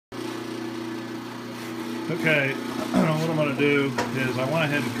Okay, what I'm going to do is I went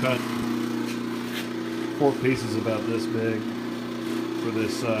ahead and cut 4 pieces about this big for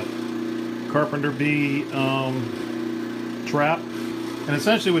this Carpenter bee trap. And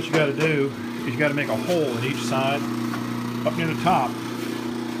essentially what you got to do is you got to make a hole in each side up near the top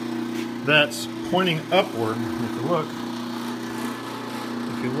that's pointing upward.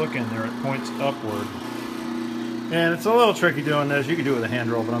 If you look in there, it points upward. And it's a little tricky doing this. You can do it with a hand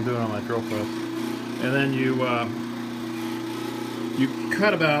drill, but I'm doing it on my drill press. And then you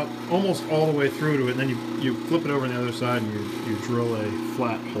cut about almost all the way through to it, and then you flip it over on the other side and you drill a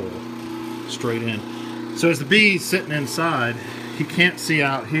flat hole straight in. So as the bee's sitting inside, he can't see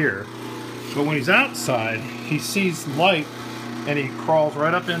out here. But when he's outside, he sees light and he crawls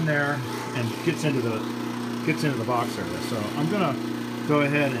right up in there and gets into the box area. So I'm gonna go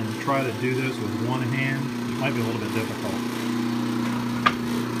ahead and try to do this with one hand. It might be a little bit difficult.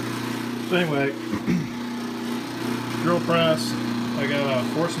 So anyway, drill press, I got a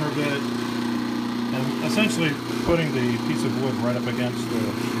forstner bit, and essentially putting the piece of wood right up against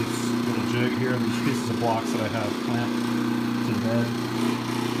this little jig here, these pieces of blocks that I have clamped to the bed.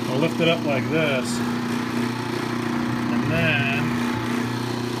 I'll lift it up like this, and then,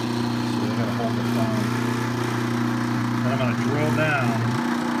 so I gotta hold the phone, then I'm gonna drill down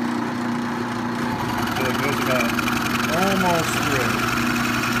until it goes about almost through.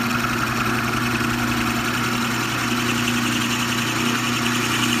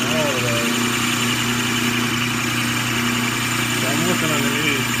 Looking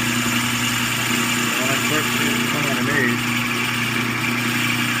underneath. When I start seeing it come underneath,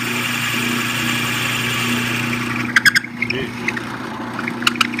 okay,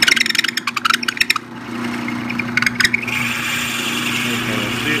 I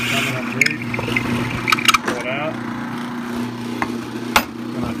see it coming underneath. Pull it out.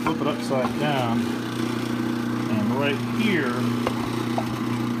 Then I flip it upside down, and right here, it's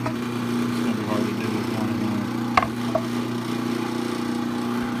going to be hard to do with one hand.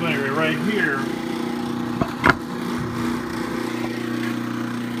 So anyway, right here,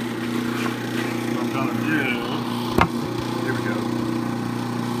 what I'm going to do, here we go,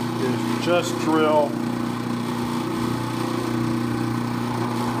 is just drill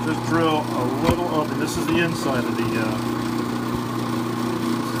a little open. This is the inside of the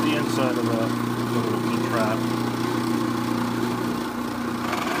trap.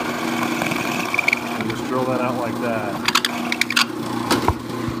 And just drill that out like that.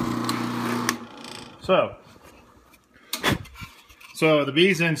 So the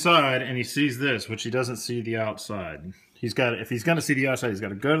bee's inside and he sees this, which he doesn't see the outside. If he's going to see the outside, he's got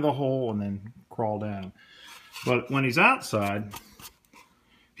to go to the hole and then crawl down. But when he's outside,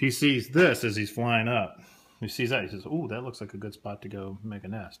 he sees this as he's flying up. He sees that. He says, "Ooh, that looks like a good spot to go make a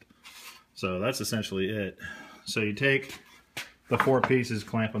nest." So that's essentially it. So you take the 4 pieces,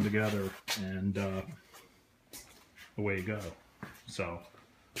 clamp them together, and away you go. So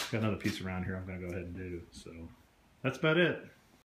got another piece around here I'm going to go ahead and do. So that's about it.